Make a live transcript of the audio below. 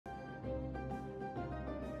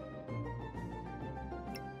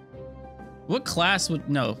What class would...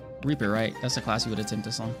 No, Reaper, right? That's the class you would attempt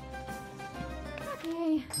this on.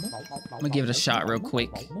 Okay. I'm gonna give it a shot real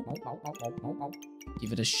quick.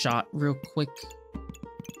 Give it a shot real quick.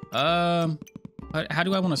 How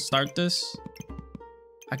do I want to start this?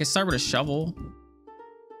 I can start with a shovel,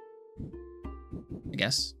 I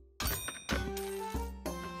guess.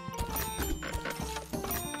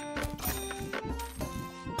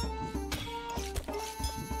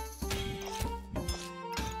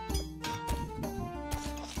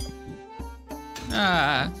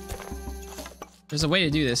 There's a way to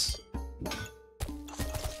do this.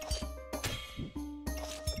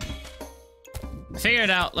 Figure it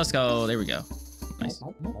out. Let's go. There we go. Nice.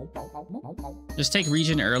 Just take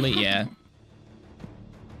regen early, yeah.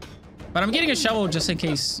 But I'm getting a shovel just in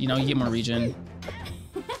case, you know, you get more regen.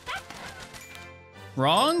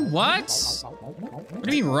 Wrong? What? What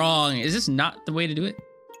do you mean wrong? Is this not the way to do it?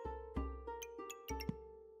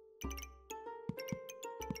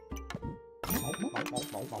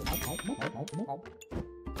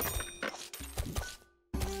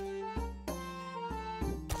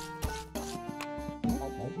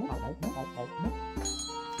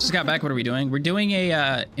 Just got back. What are we doing? We're doing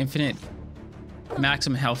a infinite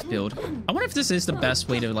maximum health build. I wonder if this is the best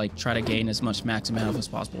way to like try to gain as much maximum health as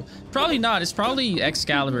possible. Probably not. It's probably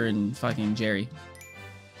Excalibur and fucking Jerry.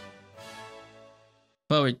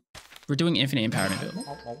 But we're doing infinite empowerment build.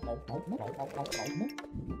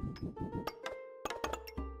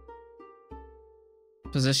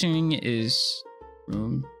 Positioning is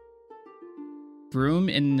broom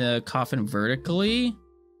in the coffin vertically,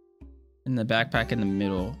 and the backpack in the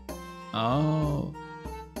middle. Oh.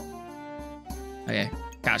 Okay,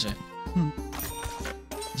 gotcha.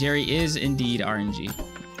 Jerry is indeed RNG.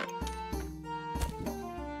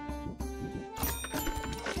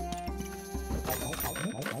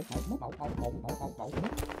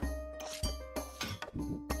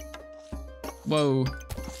 Whoa.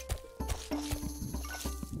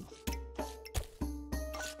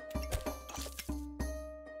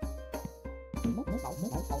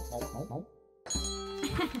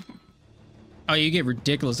 Oh, you get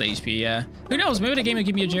ridiculous HP, yeah. Who knows? Maybe the game will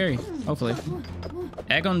give me a Jerry. Hopefully.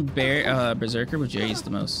 Egg on Berserker with Jerry is the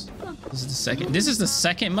most. This is the second. This is the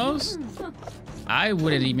second most? I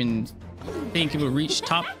wouldn't even think it would reach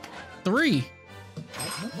top 3.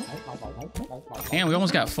 Damn, we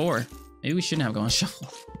almost got 4. Maybe we shouldn't have gone shuffle.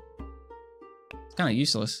 It's kind of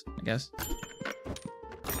useless, I guess.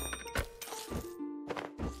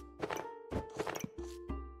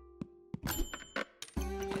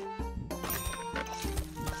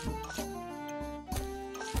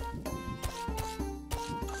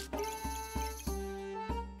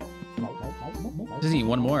 Just need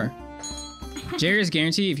one more. Jerry is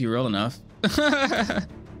guaranteed if you roll enough.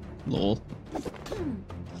 Lol.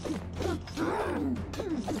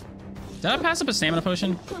 Did I pass up a stamina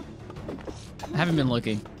potion? I haven't been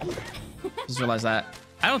looking. Just realized that.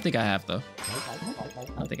 I don't think I have, though. I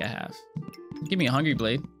don't think I have. Give me a hungry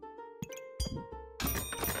blade.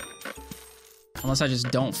 Unless I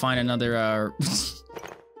just don't find another,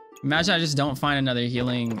 Imagine I just don't find another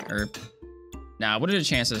healing herb. Nah, what are the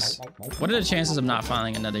chances? What are the chances of not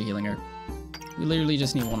finding another healing herb? We literally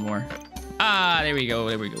just need one more. Ah, there we go,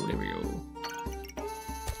 there we go, there we go.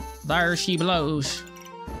 There she blows.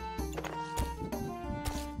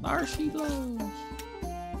 There she blows.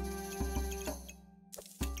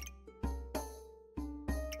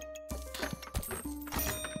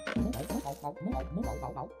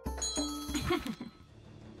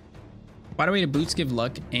 By the way, the boots give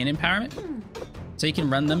luck and empowerment. So you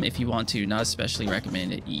can run them if you want to, not especially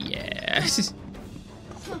recommended. Yeah.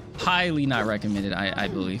 Highly not recommended, I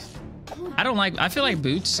believe. I feel like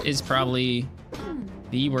boots is probably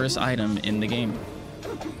the worst item in the game.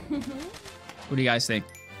 What do you guys think?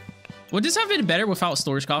 Would this have been better without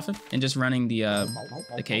storage coffin and just running the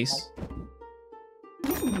case?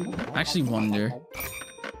 I actually wonder.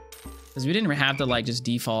 Because we didn't have to like just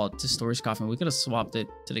default to storage coffin. We could have swapped it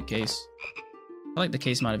to the case. I feel like the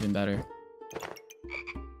case might have been better.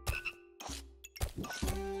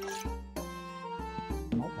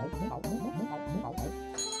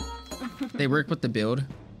 They work with the build.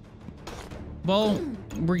 Well,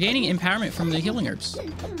 we're gaining empowerment from the healing herbs. So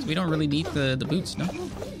we don't really need the boots, no?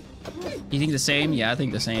 You think the same? Yeah, I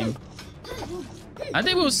think the same. I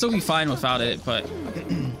think we'll still be fine without it, but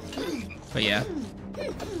yeah.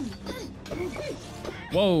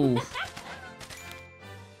 Whoa.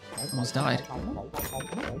 Almost died.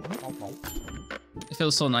 It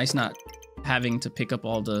feels so nice not having to pick up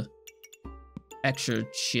all the extra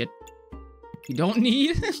shit you don't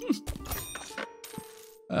need.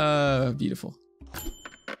 Beautiful.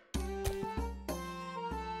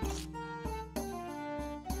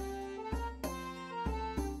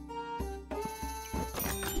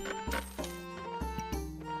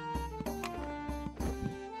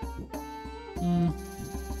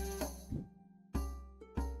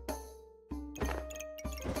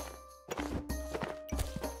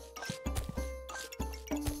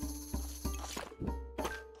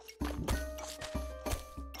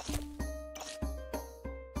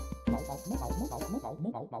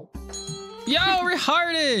 Yo,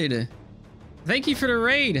 retarded! Thank you for the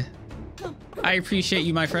raid. I appreciate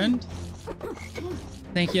you, my friend.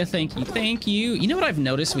 Thank you, thank you, thank you. You know what I've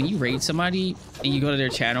noticed when you raid somebody and you go to their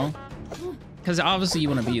channel? Because obviously you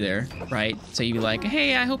want to be there, right? So you be like,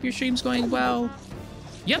 hey, I hope your stream's going well.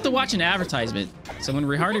 You have to watch an advertisement. So when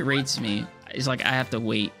retarded rates me, it's like I have to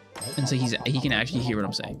wait until he can actually hear what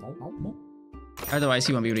I'm saying. Otherwise,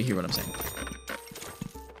 he won't be able to hear what I'm saying.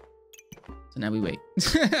 So now we wait.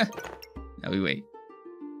 Now we wait.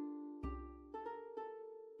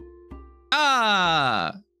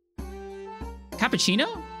 Ah!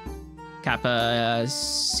 Cappuccino?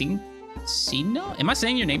 Cappuccino? Am I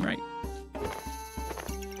saying your name right?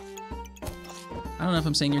 I don't know if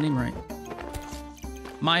I'm saying your name right.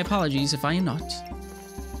 My apologies if I am not.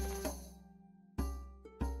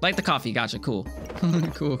 Like the coffee. Gotcha. Cool.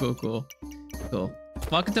 Cool.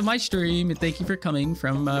 Welcome to my stream, and thank you for coming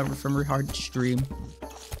from Rehard stream.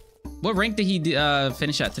 What rank did he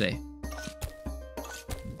finish at today?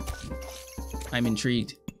 I'm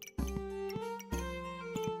intrigued.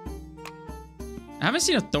 I haven't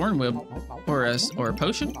seen a thorn whip or a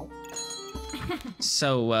potion,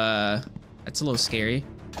 so that's a little scary.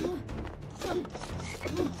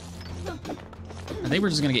 I think we're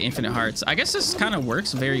just gonna get infinite hearts. I guess this kind of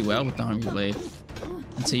works very well with the Hungry Blade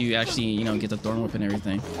until you actually, you know, get the thorn whip and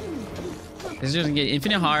everything. This is just gonna get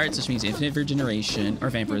infinite hearts, which means infinite regeneration or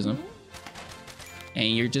vampirism,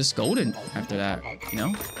 and you're just golden after that, you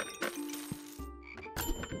know.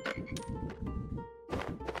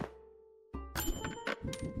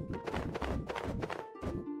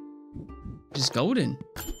 Just golden.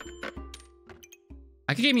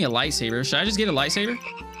 I could give me a lightsaber. Should I just get a lightsaber?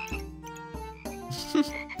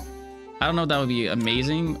 I don't know if that would be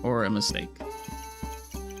amazing or a mistake.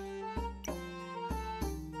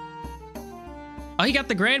 Oh, he got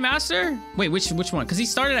the Grandmaster? Wait, which one? Because he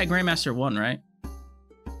started at Grandmaster 1, right?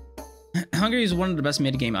 Hungry is one of the best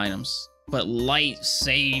mid-game items. But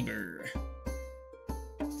lightsaber.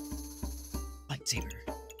 Lightsaber.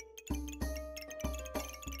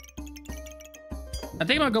 I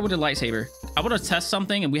think I'm gonna go with the lightsaber. I want to test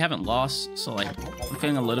something and we haven't lost, so like I'm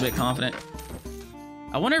feeling a little bit confident.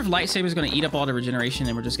 I wonder if lightsaber is gonna eat up all the regeneration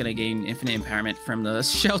and we're just gonna gain infinite empowerment from the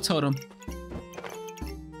shell totem,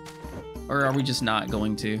 or are we just not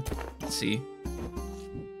going to? Let's see.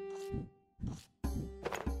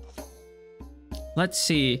 Let's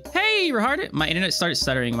see. Hey, retarded! My internet started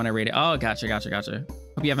stuttering when I rated. Oh, gotcha.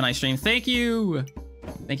 Hope you have a nice stream. Thank you.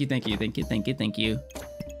 Thank you.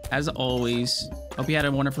 As always. Hope you had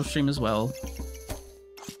a wonderful stream as well.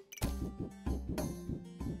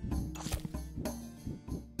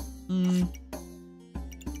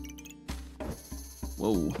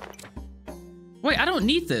 Whoa. Wait, I don't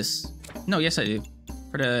need this. No, yes I do.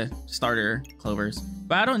 For the starter clovers.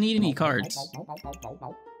 But I don't need any cards.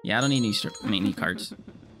 Yeah, I don't need any cards.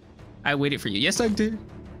 I waited for you. Yes, I did.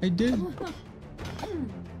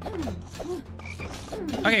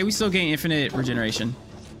 Okay, we still gain infinite regeneration.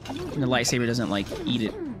 And the lightsaber doesn't like eat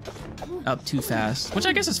it up too fast, which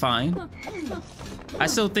I guess is fine. I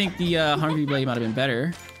still think the Hungry Blade might have been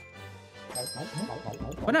better,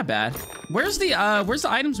 but not bad. Where's the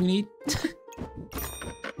items we need?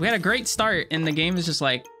 We had a great start and the game is just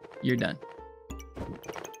like, you're done.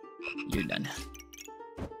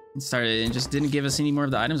 And started and just didn't give us any more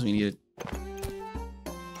of the items we needed.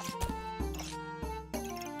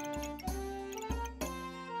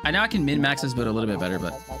 I know I can min-max this build a little bit better,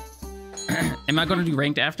 but am I going to do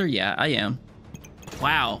ranked after? Yeah, I am.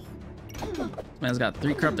 Wow. This man's got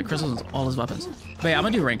 3 corrupted crystals and all his weapons. But yeah, I'm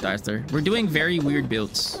going to do ranked after. We're doing very weird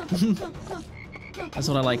builds. That's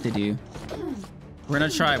what I like to do.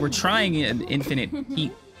 We're trying an infinite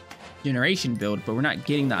heat generation build, but we're not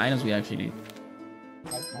getting the items we actually need.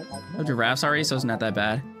 No giraffes already, so it's not that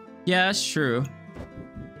bad. Yeah, that's true.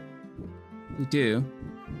 We do.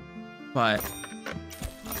 But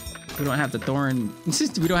we don't have the thorn.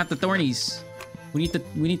 We don't have the thornies. We need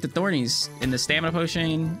the thornies and the stamina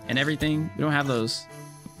potion and everything. We don't have those.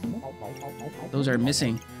 Those are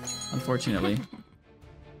missing, unfortunately.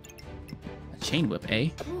 A chain whip, eh?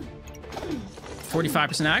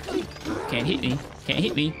 45% accuracy. Can't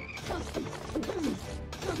hit me.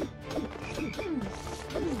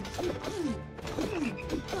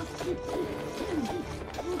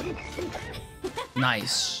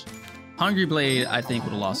 Nice. Hungry Blade, I think,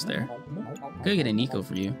 would have lost there. Could get an eco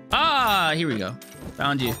for you. Ah! Ah, here we go.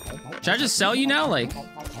 Found you. Should I just sell you now? Like,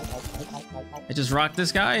 I just rock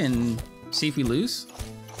this guy and see if we lose?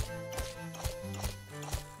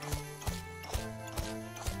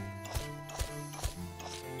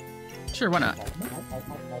 Sure, why not?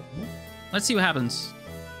 Let's see what happens.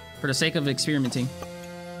 For the sake of experimenting.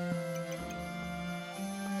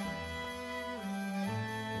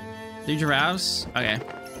 Three giraffes? Okay.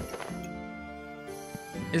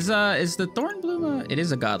 Is the thorn bloom it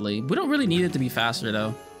is a godly. We don't really need it to be faster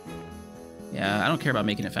though. Yeah, I don't care about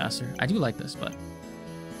making it faster. I do like this, but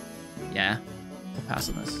yeah, we'll pass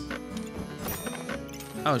on this.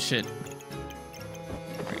 Oh shit.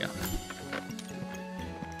 There we go.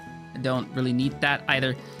 I don't really need that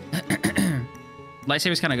either.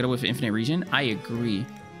 Lightsaber's kind of good with infinite region. I agree.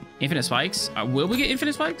 Infinite spikes. Will we get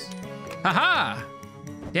infinite spikes? Haha!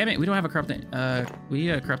 Damn it, we don't have a corrupted. We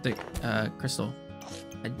need a corrupted crystal.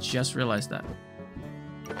 I just realized that.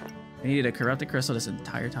 We needed a corrupted crystal this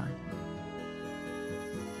entire time.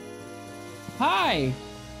 Hi!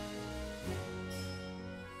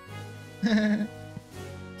 But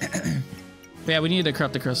yeah, we needed a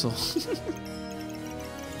corrupted crystal.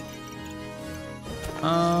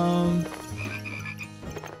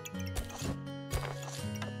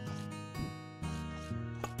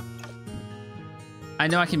 I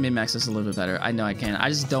know I can min-max this a little bit better. I know I can. I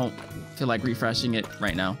just don't feel like refreshing it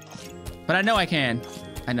right now. But I know I can.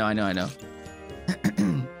 I know.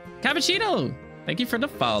 Cappuccino! Thank you for the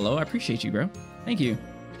follow. I appreciate you, bro. Thank you.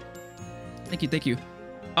 Thank you.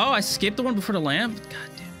 Oh, I skipped the one before the lamp? God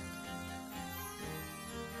damn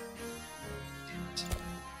it.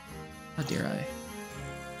 How dare I?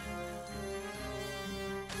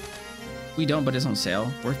 We don't, but it's on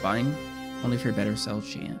sale. Worth buying. Only for a better sell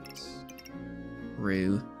chance.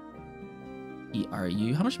 Rue.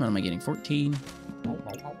 ERU. How much money am I getting? 14.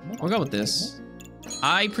 We'll go with this.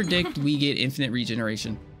 I predict we get infinite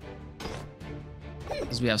regeneration.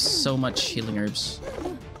 Because we have so much healing herbs.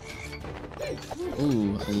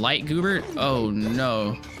 Ooh, light goober? Oh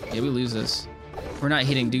no. Yeah, we lose this. We're not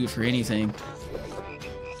hitting dude for anything.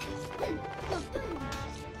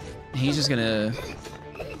 He's just gonna...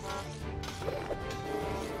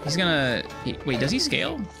 Wait, does he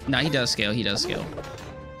scale? No, he does scale.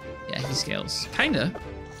 Yeah, he scales. Kinda.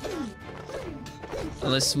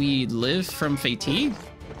 Unless we live from fatigue.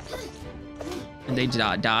 And they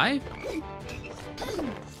die.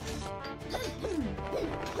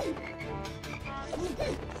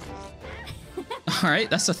 Alright,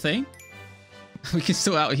 that's a thing. We can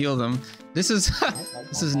still out-heal them. This is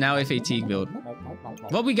this is now a fatigue build.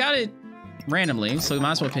 Well, we got it randomly, so we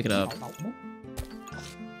might as well pick it up.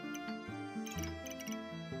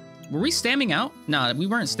 Were we stamming out? Nah, we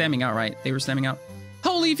weren't stamming out, right? They were stamming out.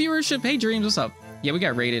 Holy viewership! Hey, Dreams, what's up? Yeah, we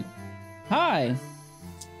got raided. Hi!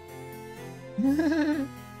 I'm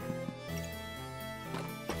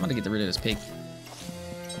gonna get rid of this pig.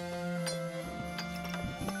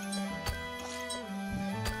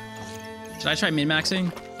 Should I try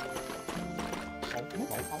min-maxing?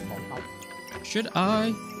 Should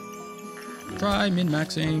I try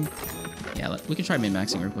min-maxing? Yeah, we can try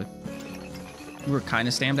min-maxing real quick. We were kind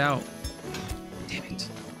of stammed out. Damn it.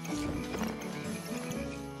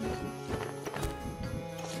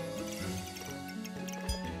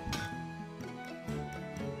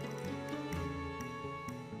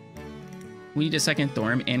 We need a second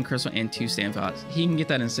Thorm and Crystal and 2 stand pots. He can get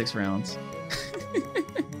that in 6 rounds.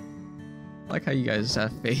 I like how you guys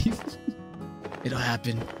have faith. It'll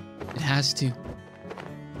happen. It has to.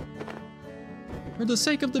 For the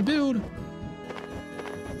sake of the build.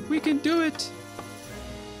 We can do it.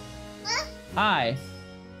 Hi.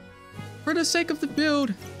 For the sake of the build.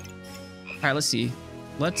 All right, let's see.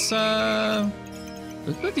 Let's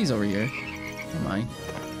put these over here. Don't mind.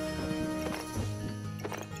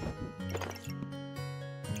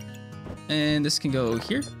 And this can go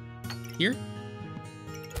here. Here.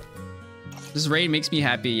 This raid makes me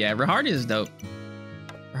happy. Yeah, Rahard is dope.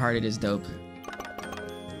 Rahard is dope.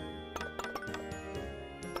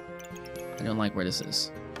 I don't like where this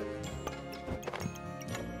is.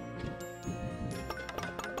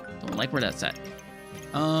 Don't like where that's at.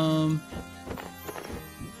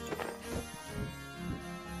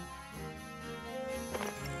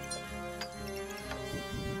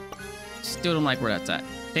 Still don't like where that's at.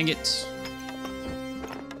 Dang it.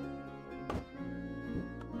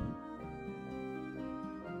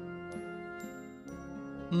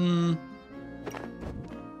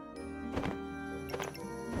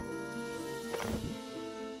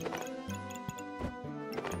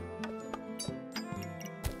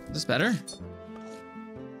 Is this better?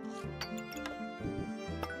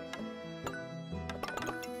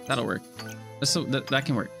 That'll work. So that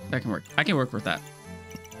can work. That can work. I can work with that.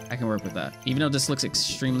 I can work with that. Even though this looks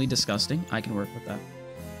extremely disgusting, I can work with that.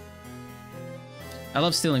 I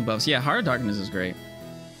love stealing buffs. Yeah, Heart of Darkness is great.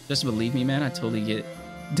 Just believe me, man. I totally get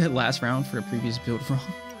the last round for a previous build wrong.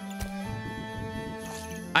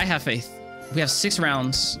 I have faith. We have 6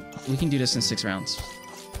 rounds. We can do this in 6 rounds.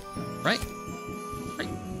 Right? Right.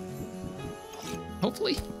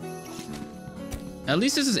 Hopefully. At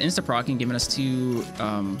least this is insta-proccing, giving us 2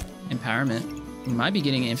 empowerment. We might be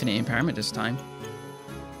getting infinite empowerment this time.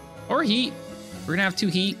 Or heat. We're gonna have 2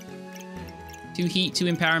 heat. 2 heat, 2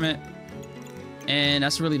 empowerment. And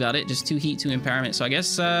that's really about it. Just 2 heat, 2 empowerment. So I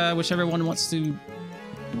guess whichever one wants to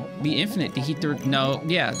be infinite. The heat or... No,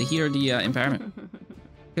 yeah, the heat or the empowerment.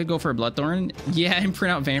 Could go for a Bloodthorn. Yeah, and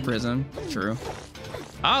print out Vampirism. True.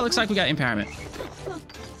 Oh, looks like we got empowerment.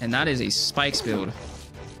 And that is a Spikes build.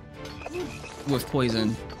 With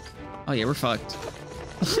poison. Oh yeah, we're fucked.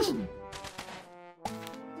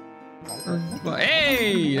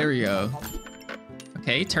 Hey, there we go.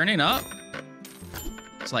 Okay, turning up.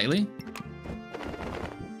 Slightly.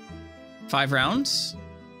 5 rounds.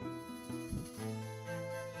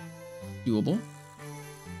 Doable.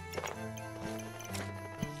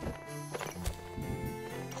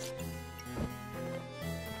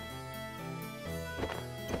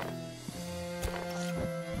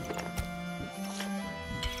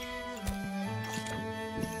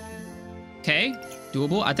 Okay,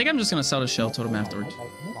 doable. I think I'm just gonna sell the shell totem afterwards.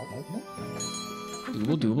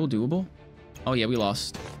 Doable, doable, doable. Oh yeah, we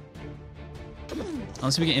lost.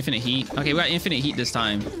 Unless we get infinite heat. Okay, we got infinite heat this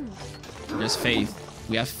time. There's faith.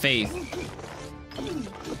 We have faith.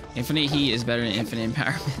 Infinite heat is better than infinite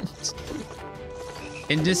empowerment.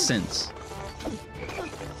 In this sense.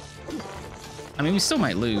 I mean, we still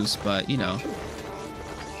might lose, but you know.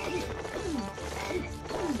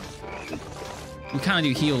 We kind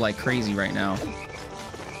of do heal like crazy right now.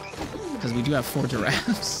 Because we do have 4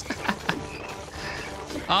 giraffes.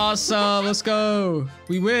 Awesome, let's go.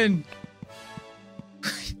 We win.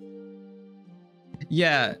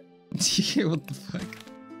 Yeah. What the fuck?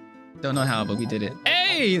 Don't know how, but we did it.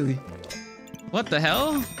 Hey! What the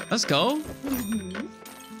hell? Let's go.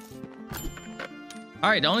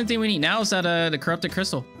 Alright, the only thing we need now is that the corrupted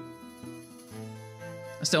crystal.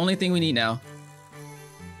 That's the only thing we need now.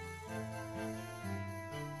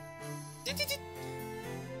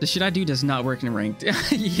 The shit I do does not work in ranked.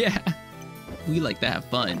 Yeah. We like to have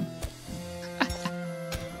fun.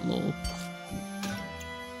 Lol.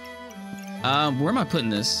 Where am I putting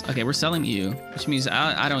this? Okay, we're selling you, which means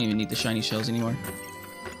I don't even need the shiny shells anymore.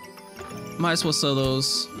 Might as well sell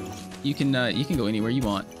those. You can go anywhere you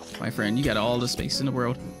want, my friend. You got all the space in the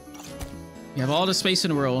world. You have all the space in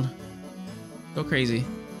the world. Go crazy.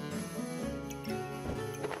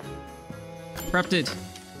 Corrupted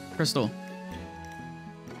crystal.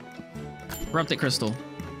 Corrupted crystal.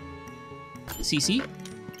 CC?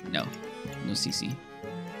 No. No CC.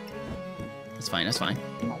 That's fine, that's fine.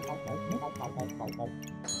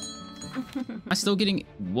 I'm still getting...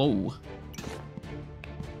 Whoa.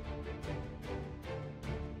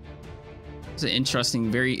 It's an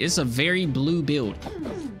interesting, it's a very blue build.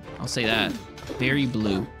 I'll say that. Very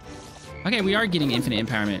blue. Okay, we are getting infinite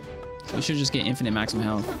empowerment. So we should just get infinite maximum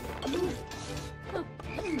health.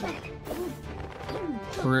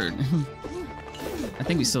 I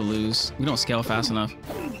think we still lose. We don't scale fast enough.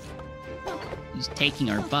 He's taking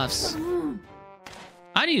our buffs.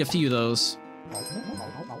 I need a few of those.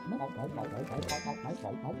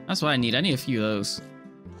 That's what I need. I need a few of those.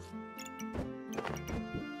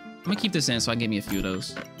 I'm gonna keep this in so I can get me a few of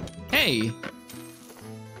those. Hey! Can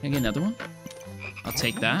I get another one? I'll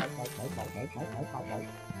take that.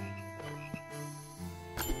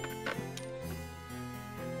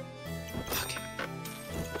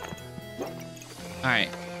 Alright.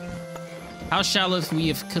 How shall we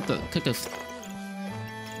have cooked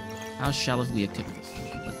How shall we have cooked?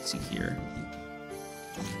 Let's see here.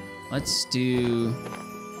 Let's do...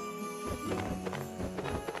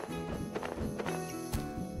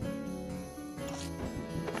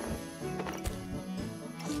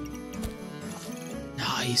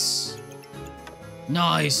 Nice.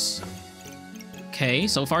 Nice. Okay,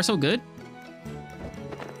 so far so good.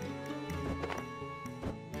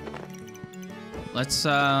 Let's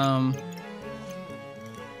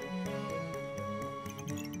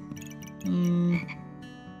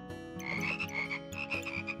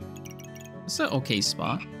it's an okay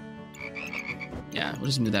spot. Yeah, we'll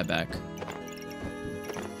just move that back.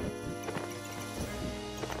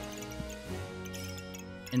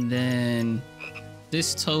 And then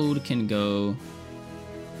this toad can go.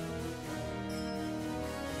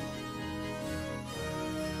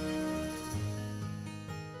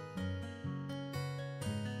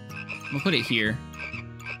 I'm gonna put it here.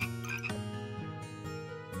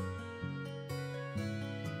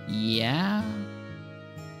 Yeah.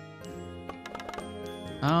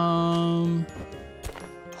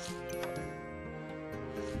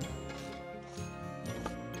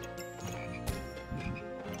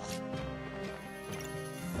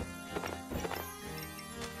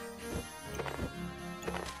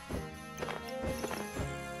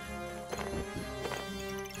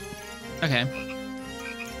 Okay.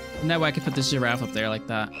 And that way I could put this giraffe up there like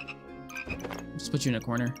that. Just put you in a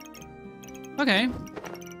corner. Okay.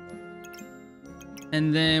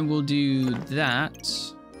 And then we'll do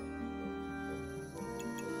that.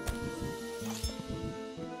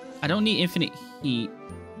 I don't need infinite heat.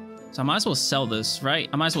 So I might as well sell this, right?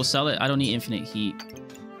 I might as well sell it. I don't need infinite heat.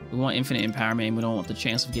 We want infinite empowerment and we don't want the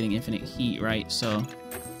chance of getting infinite heat, right? So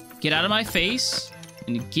get out of my face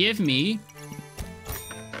and give me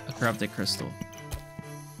a corrupted crystal.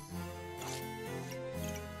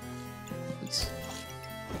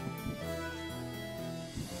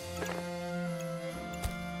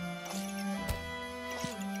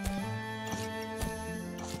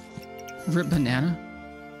 Rip banana.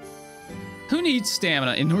 Who needs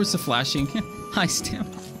stamina? Ignores the flashing. High stamina.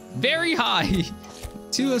 Very high.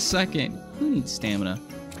 To a second. Who needs stamina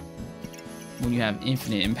when you have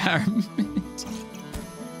infinite empowerment?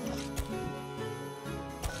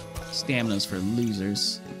 Stamina's for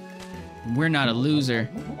losers. We're not a loser.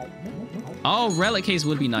 Oh, relic case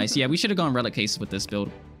would be nice. Yeah, we should have gone relic case with this build.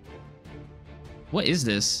 What is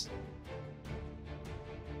this?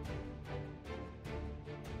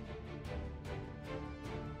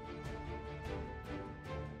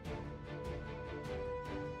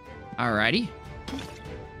 Alrighty.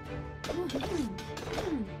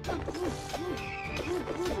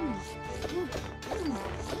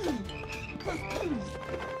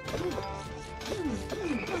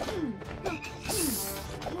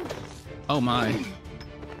 Oh my.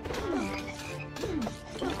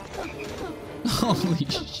 Holy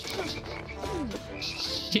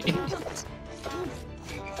shit.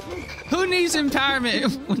 Who needs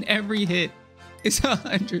empowerment when every hit is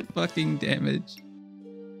 100 fucking damage?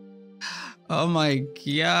 Oh my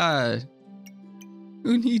god.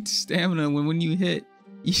 Who needs stamina when you hit,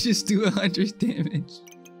 you just do 100 damage?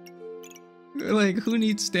 Like, who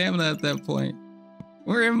needs stamina at that point?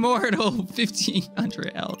 We're immortal,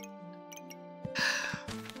 1500 health.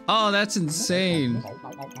 Oh, that's insane.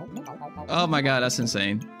 Oh my god, that's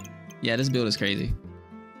insane. Yeah, this build is crazy.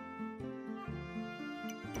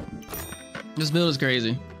 This build is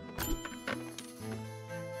crazy.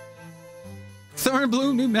 Thorn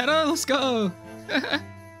Bloom, new meta, let's go.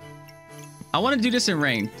 I want to do this in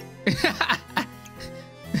ranked.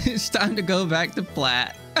 It's time to go back to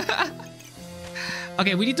plat.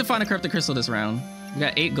 Okay, we need to find a corrupted crystal this round. We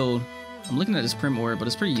got 8 gold. I'm looking at this prim ore, but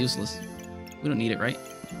it's pretty useless. We don't need it, right?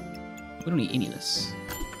 We don't need any of this.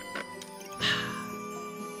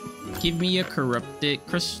 Give me a corrupted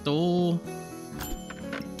crystal.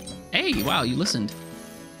 Hey, wow, you listened.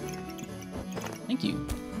 Thank you.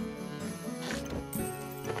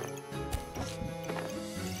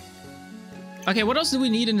 Okay, what else do we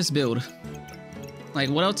need in this build? Like,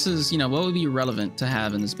 what else is, you know, what would be relevant to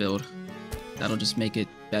have in this build? That'll just make it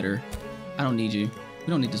better. I don't need you. We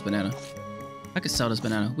don't need this banana. I could sell this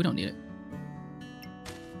banana. We don't need it.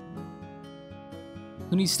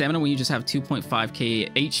 Who needs stamina when you just have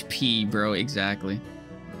 2.5k HP, bro? Exactly.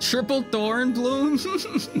 Triple Thorn Bloom?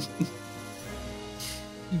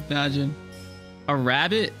 Imagine. A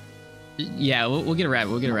rabbit? Yeah, we'll get a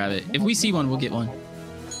rabbit. We'll get a rabbit. If we see one, we'll get one.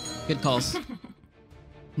 Good calls.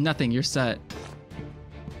 Nothing, you're set.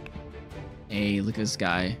 Hey, look at this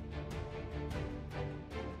guy.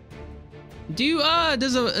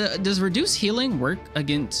 Does reduced healing work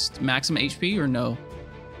against maximum HP or no?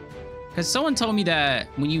 Because someone told me that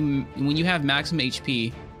when you have maximum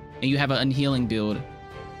HP and you have an unhealing build,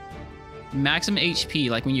 maximum HP,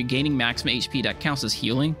 like when you're gaining maximum HP, that counts as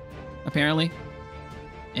healing, apparently,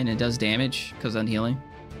 and it does damage because unhealing.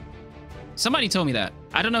 Somebody told me that.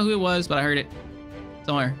 I don't know who it was, but I heard it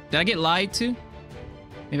somewhere. Did I get lied to?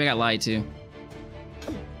 Maybe I got lied to.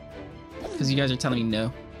 Because you guys are telling me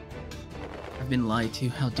no. I've been lied to.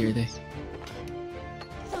 How dare they?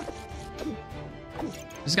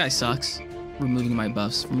 This guy sucks. Removing my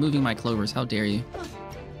buffs. Removing my clovers. How dare you?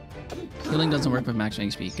 Healing doesn't work with maximum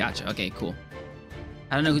HP. Gotcha. Okay, cool.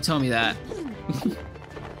 I don't know who told me that.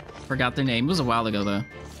 Forgot their name. It was a while ago, though.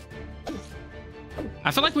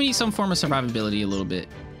 I feel like we need some form of survivability a little bit.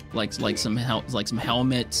 Like some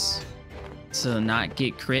helmets to not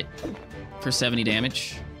get crit for 70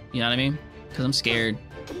 damage. You know what I mean? Because I'm scared.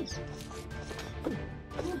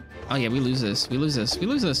 Oh yeah, we lose this. We lose this. We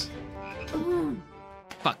lose this.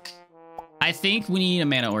 Fuck. I think we need a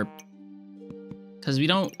mana orb. Because we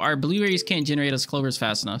don't... Our blueberries can't generate us clovers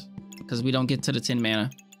fast enough. Because we don't get to the 10 mana.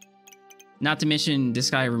 Not to mention this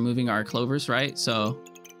guy removing our clovers, right? So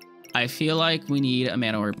I feel like we need a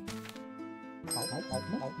mana orb.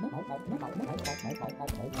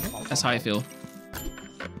 That's how I feel.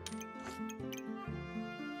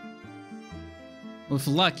 With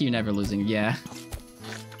luck, you're never losing. Yeah.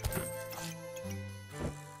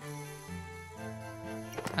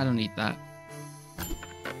 I don't need that.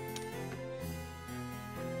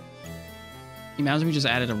 Imagine we just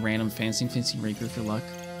added a random fancy rapier for luck.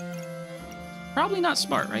 Probably not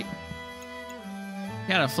smart, right?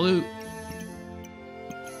 Got a flute.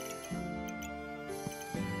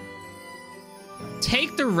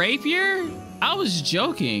 Take the rapier? I was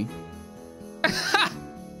joking.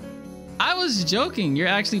 I was joking. You're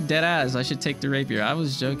actually dead ass. I should take the rapier. I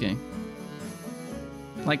was joking.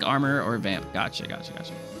 Like armor or vamp. Gotcha, gotcha,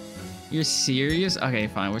 gotcha. You're serious? Okay,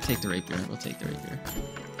 fine. We'll take the rapier. We'll take the rapier.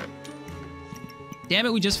 Damn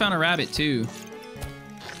it, we just found a rabbit too.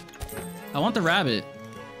 I want the rabbit.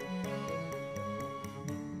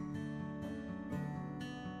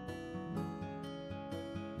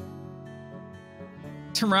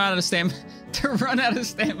 To run out of stamina. To run out of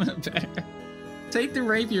stamina better. Take the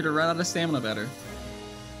rapier to run out of stamina better.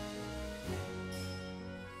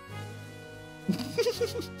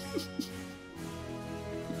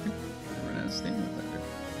 Run out of stamina better.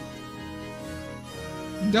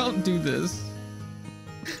 Don't do this.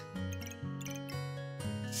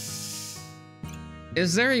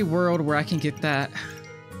 Is there a world where I can get that?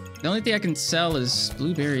 The only thing I can sell is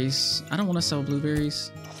blueberries. I don't want to sell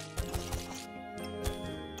blueberries.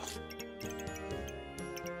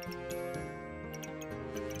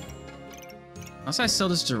 Unless I sell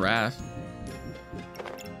this giraffe.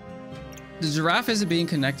 The giraffe isn't being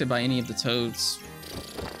connected by any of the toads.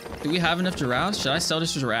 Do we have enough giraffes? Should I sell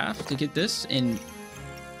this giraffe to get this and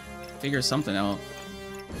figure something out?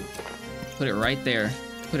 Put it right there.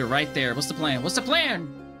 Put it right there. What's the plan? What's the plan?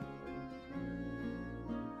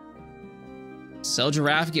 Sell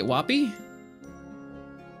giraffe, get whoppy?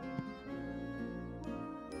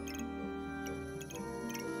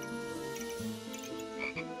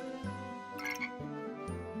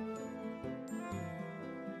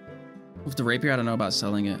 With the rapier, I don't know about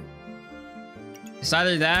selling it. It's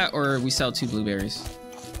either that or we sell 2 blueberries.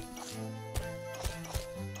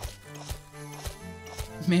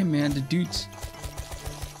 Man, the dudes.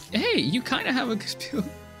 Hey, you kind of have a good feel.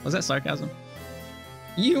 Was that sarcasm?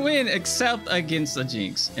 You win except against a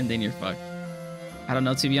jinx, and then you're fucked. I don't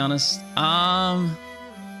know, to be honest. I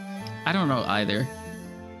don't know either.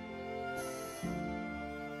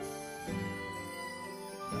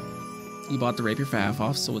 You bought the rapier for half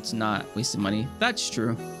off, so it's not wasted money. That's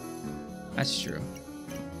true. That's true.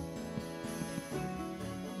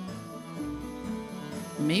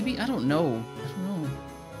 Maybe, I don't know.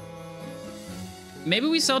 Maybe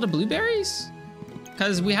we sell the blueberries?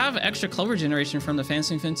 Because we have extra clover generation from the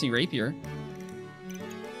fancy rapier.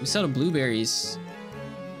 We sell the blueberries.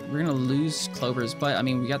 We're gonna lose clovers, but I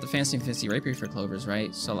mean, we got the fancy rapier for clovers,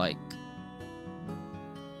 right? So like,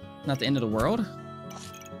 not the end of the world.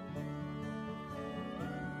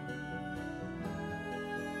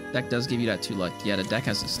 Deck does give you that 2 luck. Yeah, the deck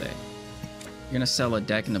has to stay. You're gonna sell a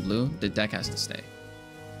deck in the blue, the deck has to stay.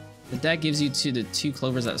 The deck gives you the 2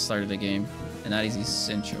 clovers that started the game, and that is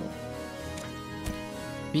essential.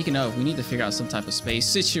 Speaking of, we need to figure out some type of space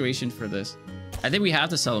situation for this. I think we have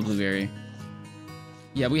to sell a blueberry.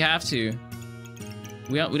 Yeah, we have to.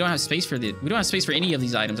 We don't have space for we don't have space for any of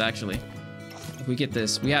these items actually. If we get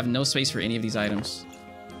this, we have no space for any of these items.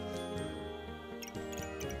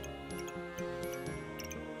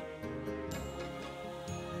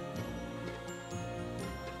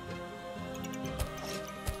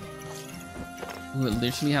 We would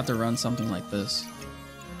literally have to run something like this.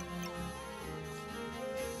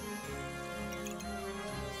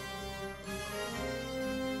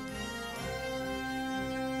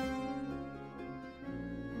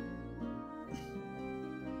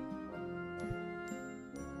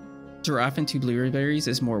 Giraffe and 2 blueberries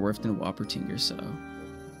is more worth than Whopper Tinker, so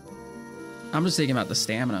I'm just thinking about the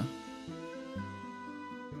stamina.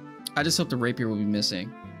 I just hope the rapier will be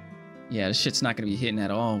missing. Yeah, this shit's not gonna be hitting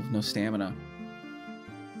at all with no stamina.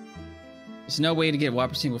 There's no way to get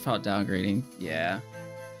Whopper Tinker without downgrading. Yeah.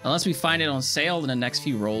 Unless we find it on sale in the next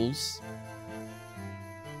few rolls.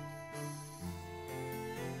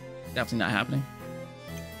 Definitely not happening.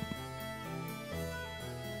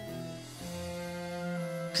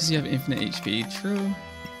 Because you have infinite HP. True.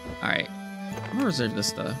 Alright. I'm gonna reserve this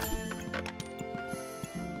stuff.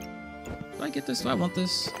 Do I get this? Do I want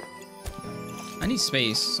this? I need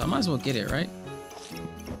space, so I might as well get it, right?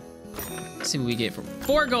 Let's see what we get for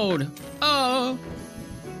 4 gold. Oh!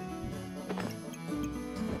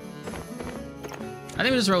 I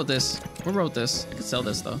think we just wrote this. We'll roll this. I could sell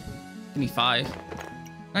this though. Give me 5.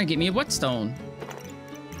 Alright, get me a whetstone.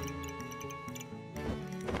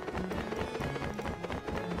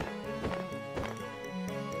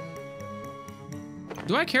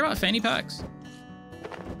 Do I care about fanny packs?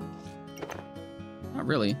 Not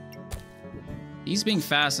really. These being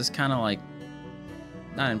fast is kind of like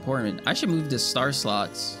not important. I should move the star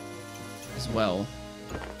slots as well,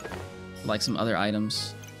 like some other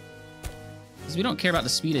items, because we don't care about the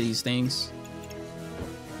speed of these things.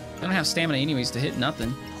 They don't have stamina anyways to hit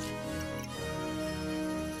nothing.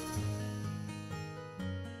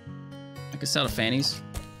 I could sell the fannies.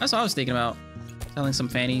 That's what I was thinking about, selling some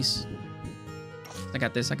fannies. I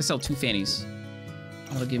got this. I could sell 2 fannies.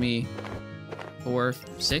 That'll give me 4,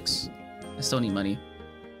 6. I still need money.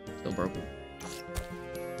 Still broke.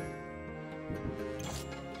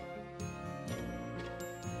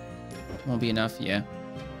 Won't be enough, yeah.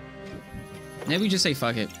 Maybe we just say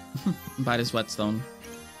fuck it. Buy this whetstone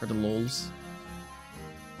for the lols.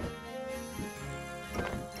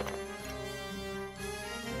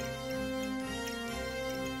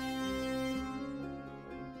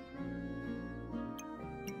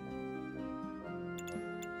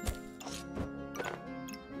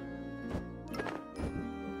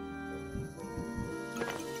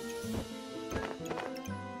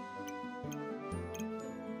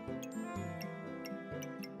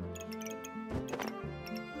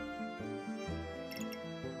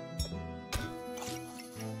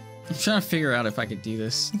 I'm trying to figure out if I could do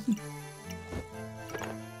this.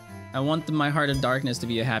 I want my heart of darkness to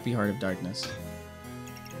be a happy heart of darkness.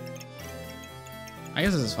 I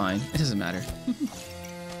guess this is fine. It doesn't matter.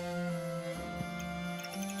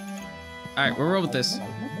 Alright, we'll roll with this.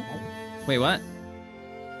 Wait, what?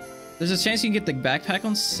 There's a chance you can get the backpack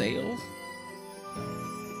on sale?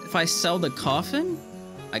 If I sell the coffin?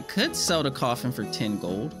 I could sell the coffin for 10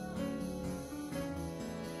 gold.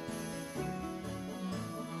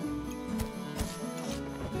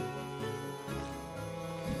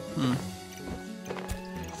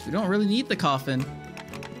 We don't really need the coffin.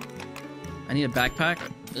 I need a backpack.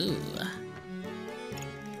 Ooh.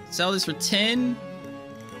 Sell this for 10.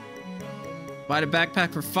 Buy the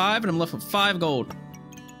backpack for 5, and I'm left with 5 gold.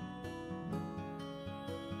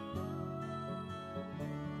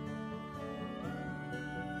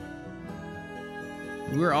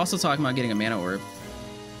 We were also talking about getting a mana orb.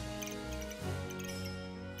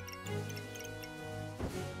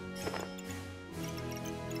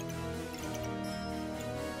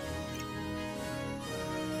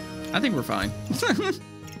 I think we're fine.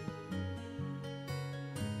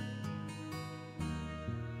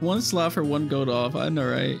 One slot for 1 gold off. I know,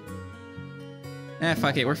 right? Eh,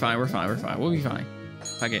 fuck it. We're fine. We're fine. We're fine. We'll be fine.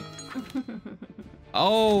 Fuck it.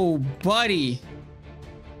 Oh, buddy.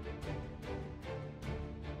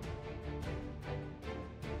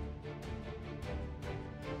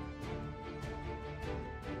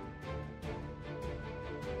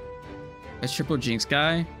 A triple jinx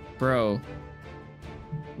guy? Bro.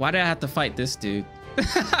 Why did I have to fight this dude?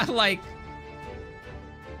 Like,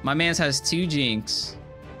 my man's has 2 jinx.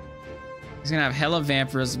 He's gonna have hella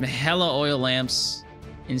vampirism, hella oil lamps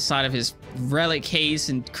inside of his relic case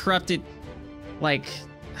and corrupted. Like,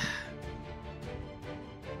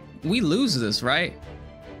 we lose this, right?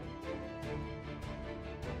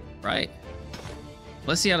 Right?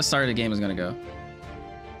 Let's see how the start of the game is gonna go.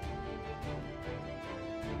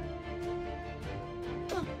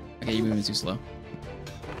 Okay, you're moving too slow.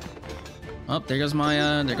 Oh, there goes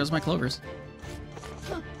my clovers.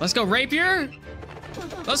 Let's go, rapier!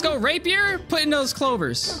 Let's go, rapier! Put in those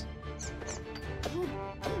clovers.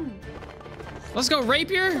 Let's go,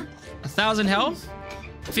 rapier! 1,000 health,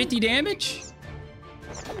 50 damage.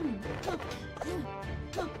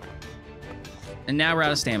 And now we're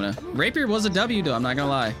out of stamina. Rapier was a W though, I'm not gonna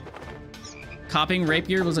lie. Copying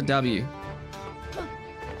rapier was a W.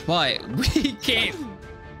 But we can't,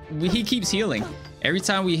 he keeps healing. Every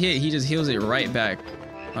time we hit, he just heals it right back.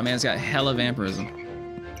 My man's got hella vampirism.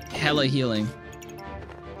 Hella healing.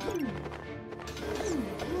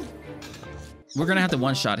 We're gonna have to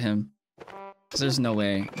one-shot him. Cause there's no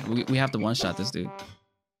way. We have to one-shot this dude.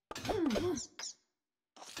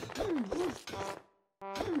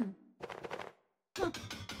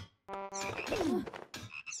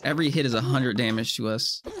 Every hit is 100 damage to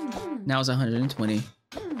us. Now it's 120.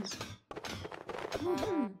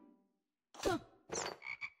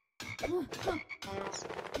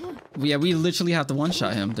 Yeah, we literally have to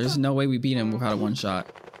one-shot him. There's no way we beat him without a one-shot.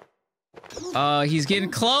 He's getting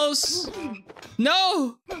close.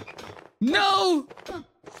 No! No!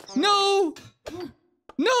 No!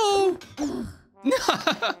 No!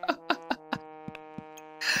 No!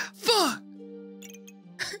 Fuck!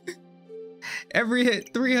 Every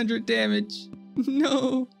hit, 300 damage.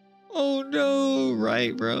 No. Oh no.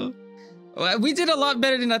 Right, bro. We did a lot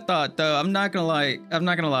better than I thought, though. I'm not gonna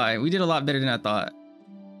lie. We did a lot better than I thought.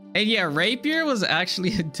 And yeah, Rapier was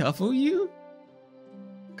actually a W?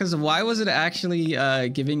 Because why was it actually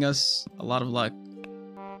giving us a lot of luck?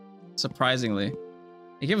 Surprisingly.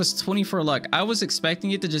 It gave us 24 luck. I was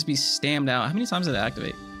expecting it to just be stammed out. How many times did it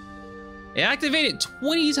activate? It activated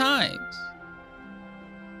 20 times.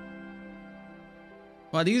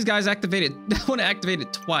 Wow, these guys activated. That one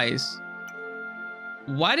activated twice.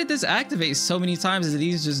 Why did this activate so many times and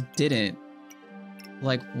these just didn't?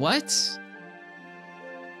 Like, what?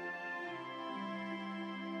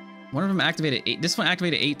 One of them activated 8. This one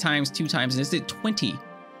activated 8 times, 2 times, and this did 20.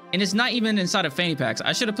 And it's not even inside of fanny packs.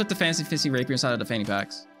 I should have put the Fancy Fisty Rapier inside of the fanny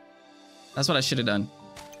packs. That's what I should have done.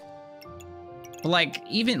 But like,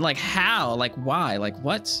 even like how? Like why? Like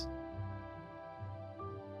what?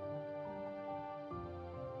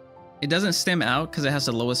 It doesn't stem out because it has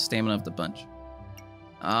the lowest stamina of the bunch.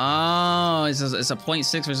 Oh, it's a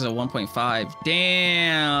 0.6 versus a 1.5.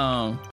 Damn.